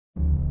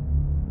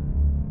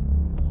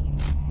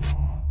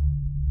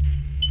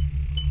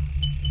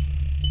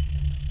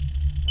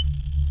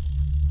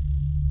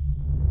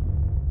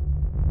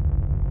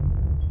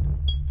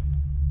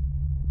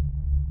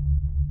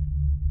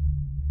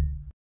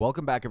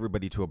Welcome back,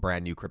 everybody, to a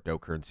brand new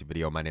cryptocurrency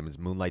video. My name is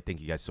Moonlight.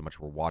 Thank you guys so much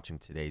for watching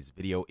today's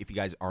video. If you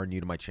guys are new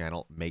to my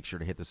channel, make sure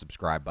to hit the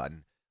subscribe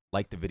button,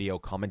 like the video,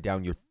 comment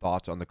down your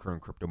thoughts on the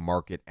current crypto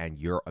market and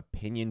your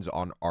opinions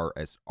on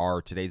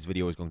RSR. Today's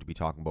video is going to be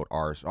talking about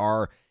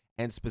RSR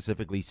and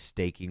specifically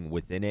staking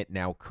within it.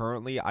 Now,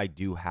 currently, I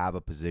do have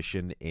a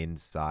position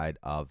inside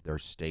of their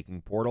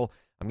staking portal.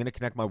 I'm going to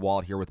connect my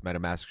wallet here with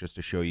MetaMask just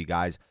to show you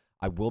guys.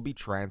 I will be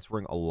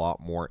transferring a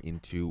lot more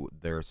into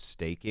their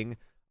staking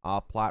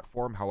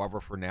platform. However,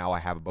 for now, I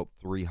have about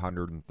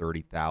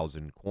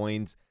 330,000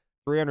 coins,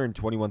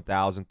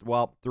 321,000,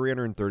 well,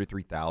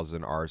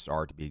 333,000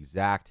 RSR to be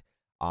exact.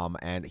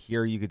 And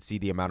here you can see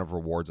the amount of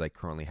rewards I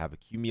currently have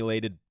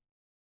accumulated.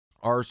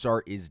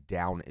 RSR is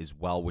down as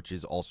well, which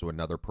is also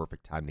another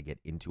perfect time to get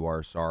into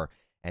RSR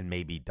and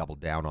maybe double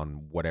down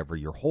on whatever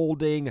you're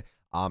holding.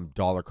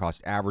 Dollar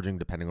cost averaging,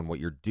 depending on what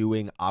you're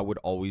doing. I would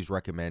always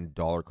recommend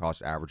dollar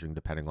cost averaging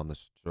depending on the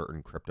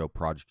certain crypto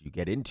project you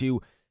get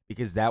into,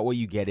 because that way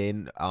you get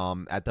in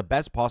at the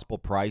best possible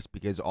price,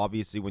 because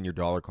obviously when you're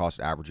dollar cost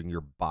averaging,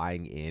 you're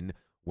buying in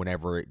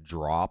whenever it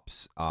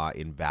drops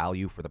in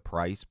value for the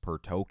price per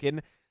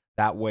token.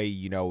 That way,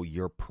 you know,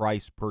 your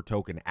price per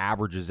token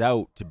averages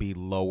out to be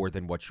lower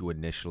than what you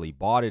initially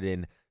bought it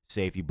in.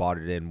 Say if you bought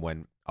it in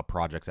when a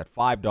project's at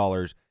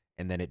 $5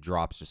 and then it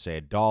drops to say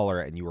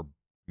 $1 and you were,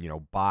 you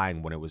know,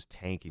 buying when it was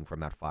tanking from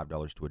that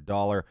 $5 to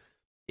 $1.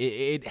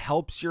 It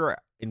helps your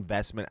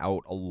investment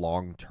out a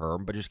long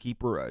term, but just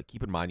keep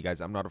in mind, you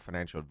guys, I'm not a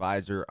financial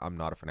advisor. I'm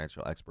not a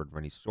financial expert of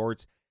any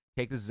sorts.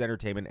 Take this as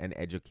entertainment and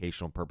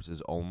educational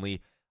purposes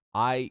only.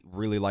 I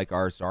really like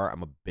RSR.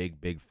 I'm a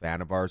big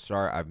fan of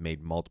RSR. I've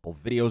made multiple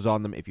videos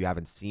on them. If you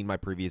haven't seen my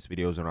previous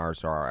videos on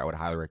RSR, I would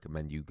highly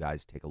recommend you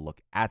guys take a look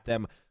at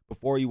them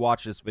before you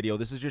watch this video.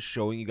 This is just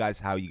showing you guys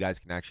how you guys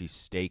can actually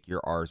stake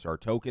your RSR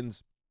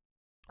tokens.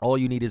 All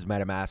you need is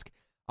MetaMask.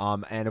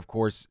 And of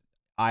course,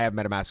 I have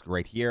MetaMask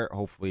right here.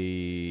 Hopefully,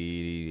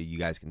 you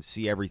guys can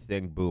see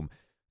everything. Boom.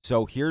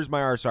 So here's my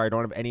RSR. I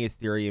don't have any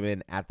Ethereum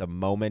in at the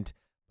moment,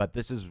 but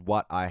this is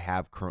what I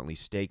have currently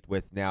staked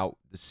with. Now,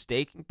 the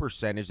staking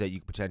percentage that you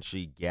could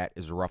potentially get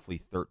is roughly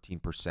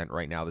 13%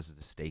 right now. This is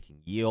the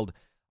staking yield.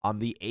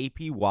 The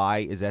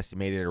APY is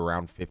estimated at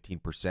around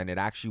 15%. It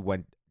actually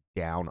went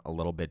down a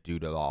little bit due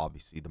to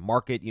obviously the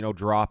market, you know,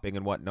 dropping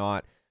and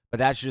whatnot. But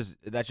that's just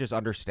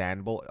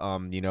understandable.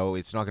 You know,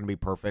 it's not going to be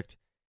perfect.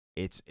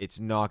 It's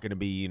not going to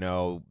be, you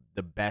know,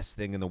 the best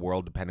thing in the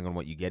world depending on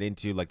what you get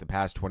into. Like the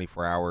past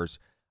 24 hours,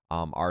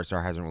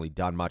 RSR hasn't really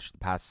done much. The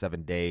past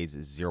 7 days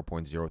is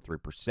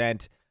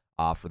 0.03%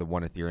 for the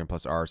 1 Ethereum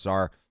plus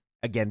RSR.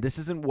 Again, this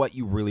isn't what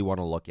you really want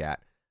to look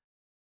at.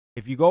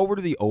 If you go over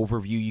to the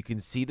overview, you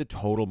can see the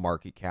total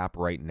market cap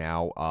right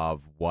now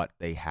of what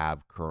they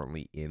have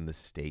currently in the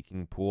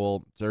staking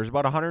pool. So there's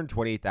about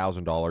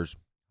 $128,000,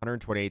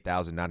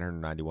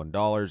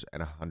 $128,991,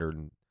 and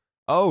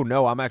oh,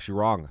 no, I'm actually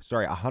wrong.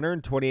 Sorry,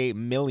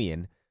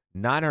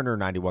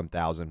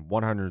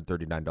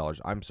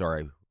 $128,991,139. I'm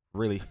sorry.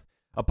 Really,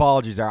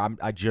 apologies there.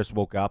 I just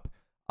woke up.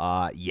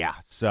 Yeah,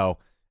 so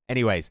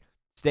anyways,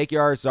 stake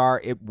your RSR.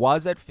 It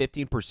was at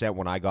 15%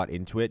 when I got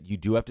into it. You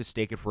do have to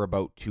stake it for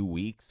about 2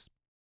 weeks.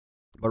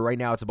 But right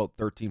now it's about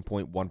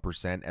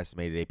 13.1%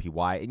 estimated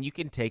APY, and you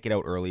can take it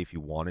out early if you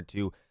wanted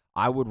to.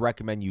 I would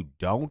recommend you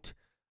don't.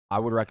 I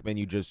would recommend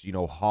you just, you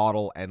know,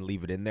 hodl and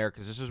leave it in there,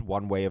 because this is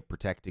one way of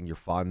protecting your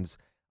funds.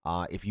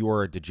 If you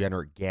are a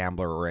degenerate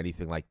gambler or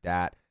anything like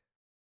that,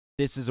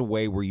 this is a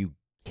way where you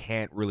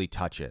can't really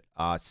touch it.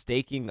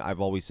 Staking, I've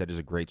always said, is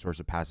a great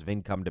source of passive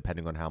income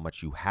depending on how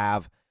much you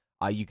have.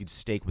 You could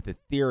stake with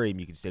Ethereum.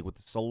 You can stake with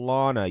the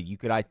Solana. You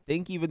could, I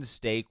think, even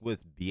stake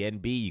with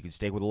BNB. You can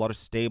stake with a lot of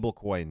stable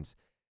coins.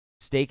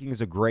 Staking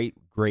is a great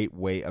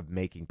way of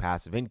making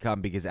passive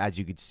income, because as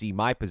you can see,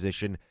 my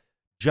position,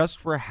 just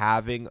for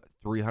having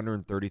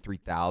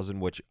 333,000,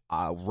 which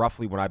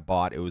roughly when I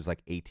bought, it was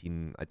like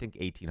 1,800,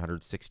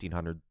 1,600,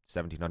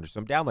 1,700. So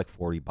I'm down like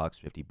 $40,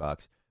 $50.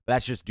 But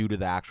that's just due to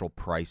the actual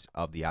price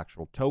of the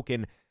actual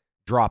token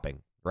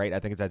dropping, right? I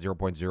think it's at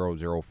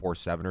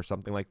 0.0047 or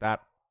something like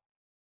that.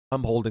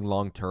 I'm holding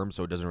long term,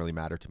 so it doesn't really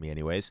matter to me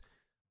anyways.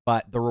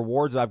 But the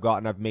rewards I've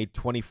gotten, I've made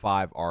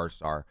 25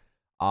 RSR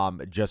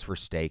just for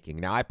staking.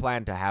 Now, I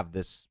plan to have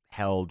this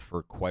held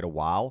for quite a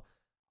while.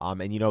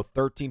 And, you know,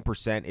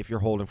 13%, if you're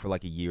holding for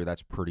like a year,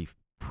 that's pretty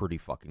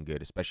fucking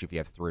good, especially if you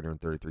have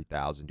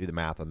 333,000. Do the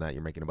math on that.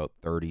 You're making about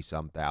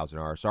 30-some thousand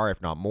RSR,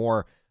 if not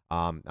more.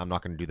 I'm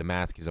not going to do the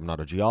math because I'm not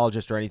a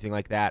geologist or anything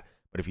like that.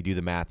 But if you do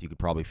the math, you could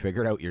probably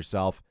figure it out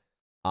yourself.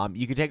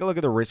 You can take a look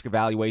at the risk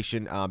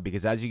evaluation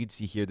because, as you can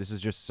see here, this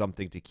is just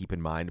something to keep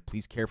in mind.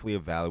 Please carefully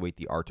evaluate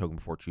the R token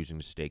before choosing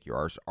to stake your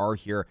RSR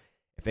here.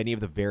 If any of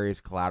the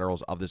various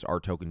collaterals of this R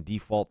token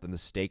default, then the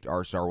staked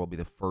RSR will be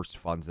the first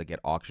funds that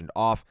get auctioned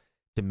off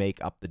to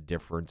make up the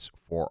difference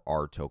for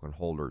R token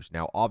holders.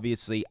 Now,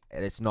 obviously,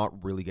 it's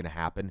not really going to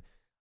happen.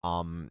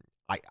 I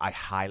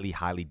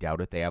highly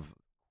doubt it. They have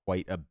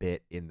quite a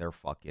bit in their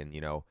fucking,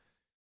 you know,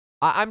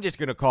 I'm just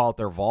going to call it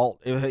their vault,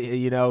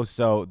 you know,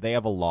 so they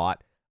have a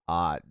lot.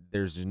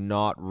 There's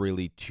not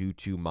really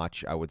too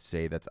much, I would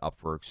say, that's up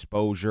for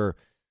exposure.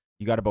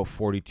 You got about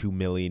 42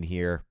 million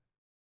here,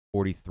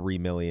 43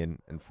 million,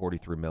 and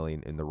 43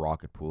 million in the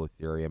Rocket Pool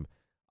Ethereum.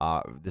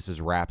 This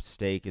is wrapped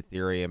stake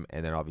Ethereum,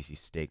 and then obviously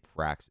stake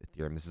Frax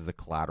Ethereum. This is the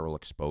collateral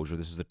exposure.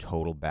 This is the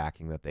total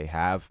backing that they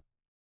have.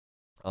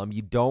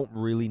 You don't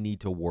really need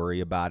to worry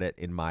about it,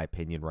 in my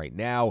opinion, right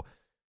now.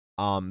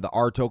 The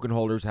R token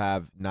holders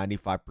have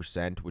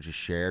 95%, which is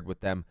shared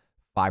with them.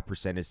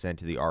 5% is sent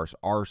to the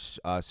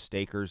RSR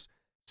stakers.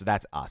 So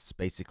that's us,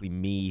 basically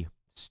me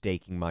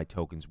staking my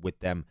tokens with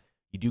them.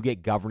 You do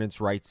get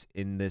governance rights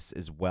in this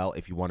as well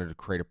if you wanted to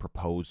create a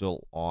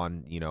proposal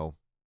on, your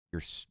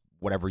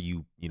whatever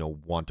you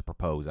want to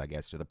propose, I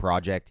guess, to the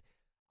project.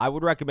 I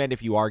would recommend,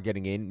 if you are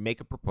getting in,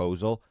 make a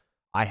proposal.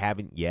 I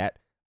haven't yet.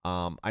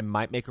 I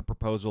might make a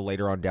proposal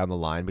later on down the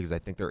line because I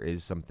think there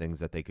is some things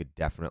that they could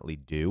definitely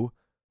do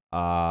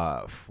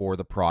for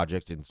the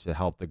project and to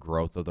help the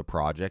growth of the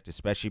project,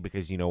 especially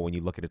because, when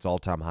you look at its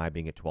all-time high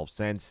being at 12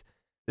 cents,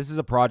 this is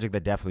a project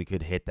that definitely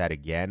could hit that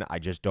again. I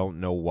just don't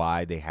know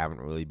why they haven't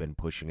really been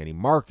pushing any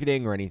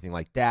marketing or anything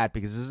like that,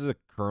 because this is a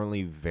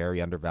currently very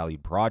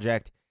undervalued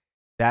project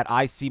that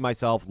I see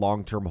myself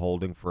long-term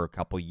holding for a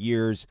couple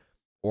years,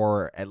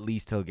 or at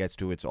least till it gets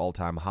to its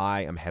all-time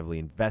high. I'm heavily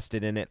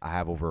invested in it. I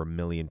have over 1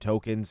 million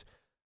tokens,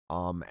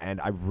 and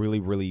I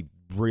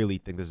really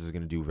think this is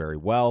going to do very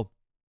well.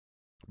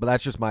 But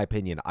that's just my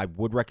opinion. I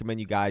would recommend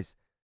you guys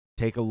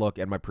take a look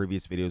at my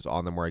previous videos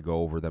on them where I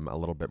go over them a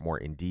little bit more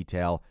in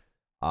detail.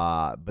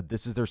 But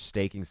this is their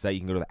staking site.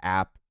 You can go to the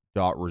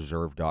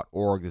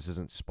app.reserve.org. This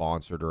isn't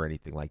sponsored or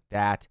anything like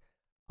that.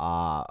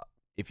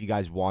 If you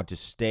guys want to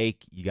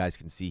stake, you guys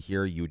can see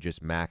here, you would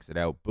just max it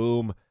out.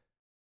 Boom.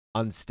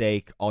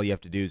 Unstake. All you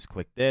have to do is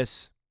click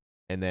this,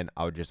 and then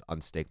I would just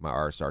unstake my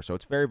RSR. So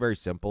it's very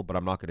simple, but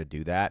I'm not going to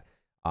do that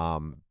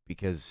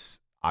because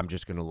I'm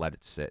just going to let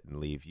it sit and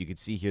leave. You can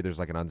see here there's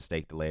like an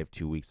unstake delay of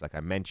 2 weeks, like I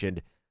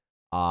mentioned.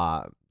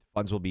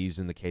 Funds will be used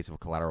in the case of a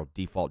collateral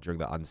default during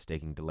the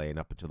unstaking delay and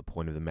up until the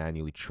point of the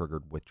manually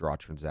triggered withdraw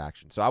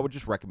transaction. So I would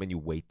just recommend you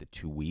wait the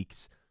 2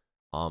 weeks.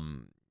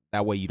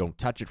 That way you don't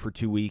touch it for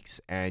 2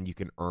 weeks and you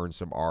can earn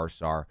some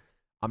RSR.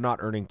 I'm not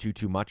earning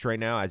too much right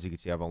now. As you can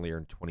see, I've only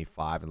earned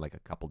 25 in like a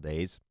couple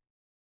days.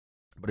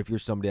 But if you're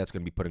somebody that's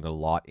going to be putting a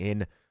lot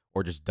in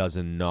or just does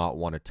not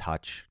want to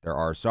touch their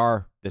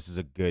RSR, this is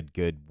a good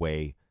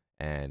way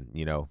and,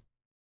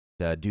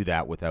 to do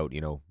that without,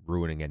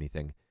 ruining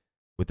anything,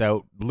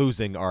 without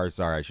losing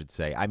RSR, I should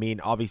say. I mean,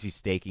 obviously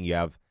staking, you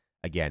have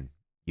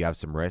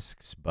some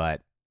risks,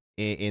 but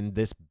in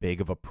this big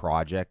of a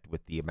project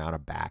with the amount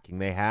of backing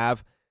they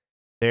have,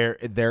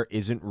 there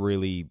isn't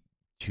really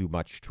too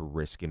much to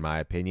risk, in my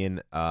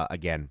opinion.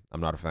 Again, I'm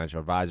not a financial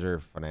advisor,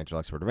 financial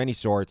expert of any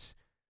sorts.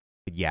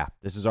 But yeah,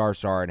 this is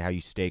RSR and how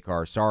you stake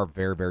RSR.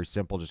 Very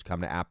simple. Just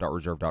come to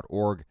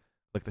app.reserve.org,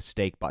 click the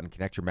stake button,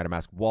 connect your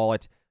MetaMask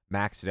wallet,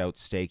 max it out,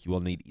 stake. You will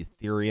need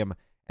Ethereum,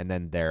 and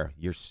then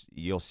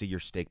you'll see your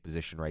stake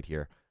position right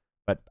here.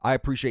 But I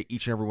appreciate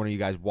each and every one of you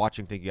guys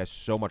watching. Thank you guys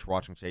so much for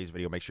watching today's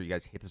video. Make sure you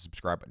guys hit the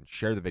subscribe button,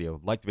 share the video,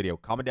 like the video,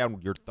 comment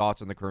down your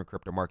thoughts on the current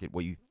crypto market,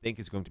 what you think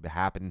is going to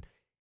happen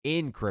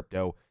in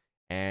crypto,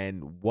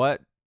 and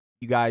what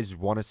you guys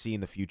want to see in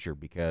the future,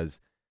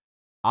 because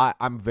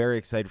I'm very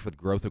excited for the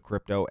growth of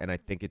crypto, and I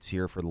think it's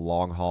here for the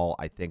long haul.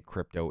 I think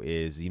crypto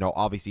is,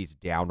 obviously it's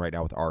down right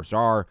now with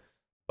RSR,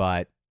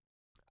 but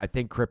I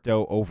think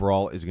crypto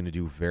overall is going to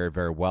do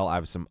very well. I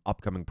have some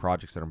upcoming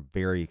projects that I'm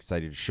very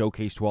excited to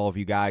showcase to all of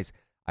you guys.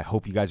 I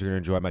hope you guys are going to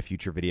enjoy my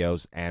future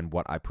videos and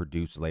what I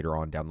produce later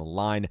on down the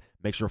line.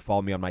 Make sure to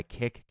follow me on my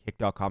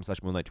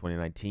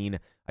kick.com/Moonlight2019.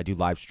 I do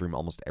live stream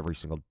almost every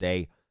single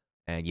day.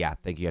 And yeah,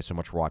 thank you guys so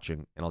much for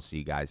watching, and I'll see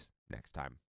you guys next time.